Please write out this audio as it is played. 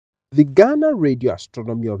The Ghana Radio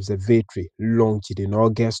Astronomy Observatory, launched in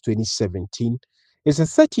August 2017, is a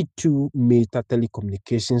 32-meter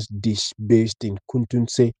telecommunications dish based in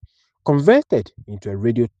Kuntunse, converted into a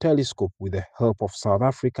radio telescope with the help of South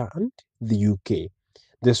Africa and the UK.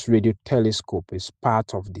 This radio telescope is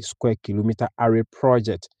part of the Square Kilometer Array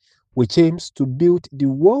project, which aims to build the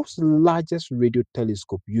world's largest radio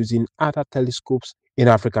telescope using other telescopes in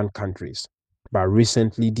African countries. But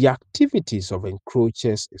recently, the activities of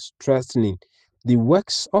encroachers is threatening the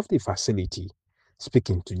works of the facility.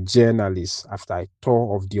 Speaking to journalists after a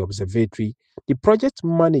tour of the observatory, the project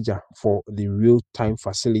manager for the real-time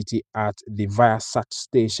facility at the Viasat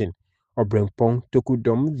station, Obrempong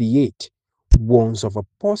Tokudom V8, warns of a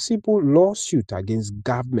possible lawsuit against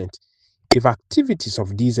government if activities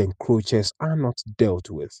of these encroachers are not dealt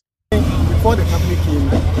with. Before the company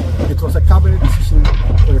came, it was a cabinet decision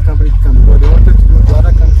for the company to come. Because they wanted to go to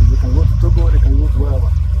other countries. They can go to Togo, they can go to wherever.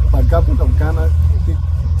 But government of Ghana take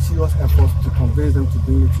serious efforts to convince them to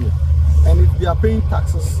bring it here. And if they are paying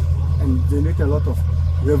taxes and generate a lot of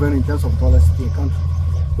revenue in terms of dollars to the country.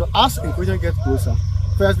 So as encroachment gets closer,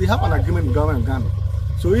 first they have an agreement with government of Ghana.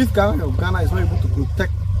 So if government of Ghana is not able to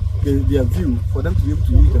protect their view for them to be able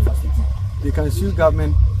to use the facility, they can sue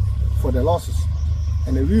government for the losses.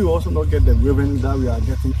 And we will also not get the revenue that we are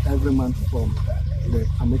getting every month from the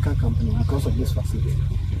American company because of this facility.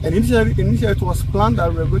 And initially it was planned that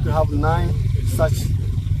we were going to have 9 such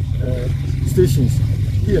stations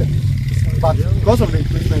here. But because of the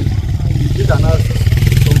equipment, we did analysis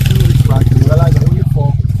from 2 weeks back, we realized that only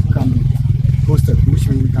 4 can be hosted, which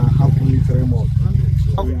means we can have only 3 more.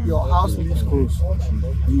 If your house leaves closed,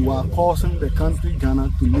 you are causing the country Ghana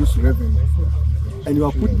to lose revenue. And you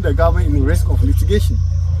are putting the government in risk of litigation.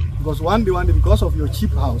 Because one day, because of your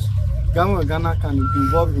cheap house, government of Ghana can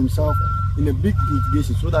involve himself in a big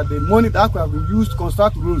litigation so that the money that could have been used to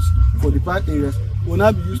construct roads for the private areas will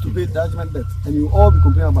not be used to pay judgment debt. And you will all be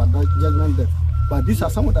complaining about that judgment debt. But these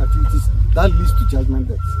are some of the activities that leads to judgment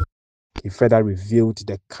debt. He further revealed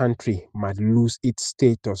the country might lose its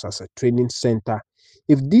status as a training center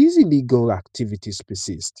if these illegal activities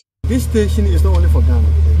persist. This station is not only for Ghana.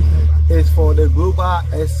 It's for the global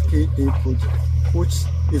SKA project, which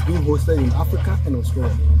is being hosted in Africa and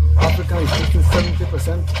Australia. Africa is hosting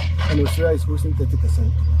 70% and Australia is hosting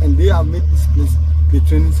 30%. And they have made this place the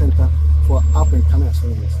training center for up and coming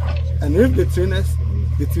astronomers. And if the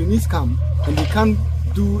trainees come and they can't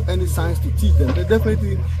do any science to teach them, they are going to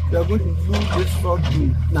do this fraud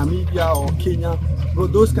to Namibia or Kenya.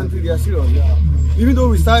 But those countries, they are serious. Even though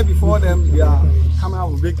we started before them, they are coming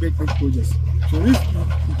out with big projects. So if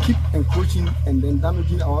we keep encroaching and then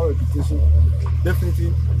damaging our reputation,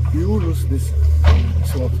 definitely we will lose this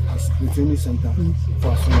sort as the training center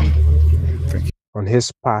for astronomy. On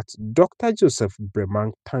his part, Dr. Joseph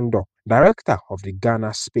Bremang Tangdo, director of the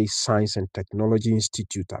Ghana Space Science and Technology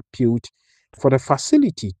Institute, appealed for the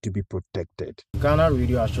facility to be protected. Ghana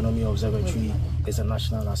Radio Astronomy Observatory is a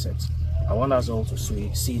national asset. I want us all to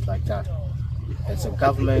see it like that. It's a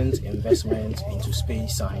government investment into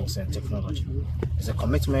space science and technology. It's a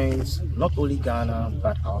commitment not only Ghana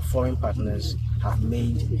but our foreign partners have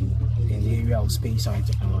made in the area of space science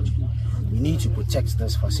technology. We need to protect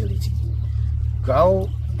this facility. GAO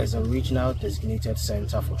is a regional designated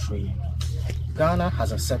center for training. Ghana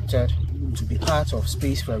has accepted to be part of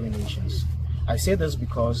spacefaring nations. I say this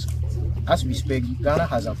because, as we speak, Ghana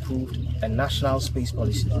has approved a national space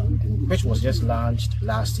policy, which was just launched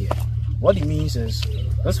last year. What it means is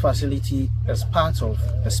this facility is part of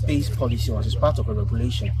a space policy or is part of a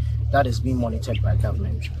regulation that is being monitored by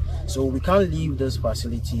government. So we can't leave this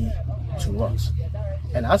facility to rot.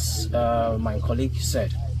 And as my colleague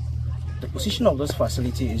said, the position of this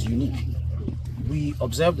facility is unique. We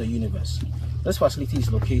observe the universe. This facility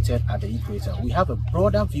is located at the equator. We have a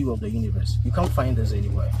broader view of the universe. You can't find this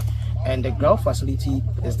anywhere. And the GAO facility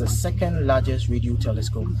is the 2nd largest radio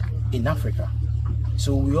telescope in Africa.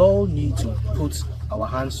 So we all need to put our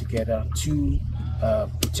hands together to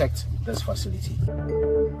protect this facility.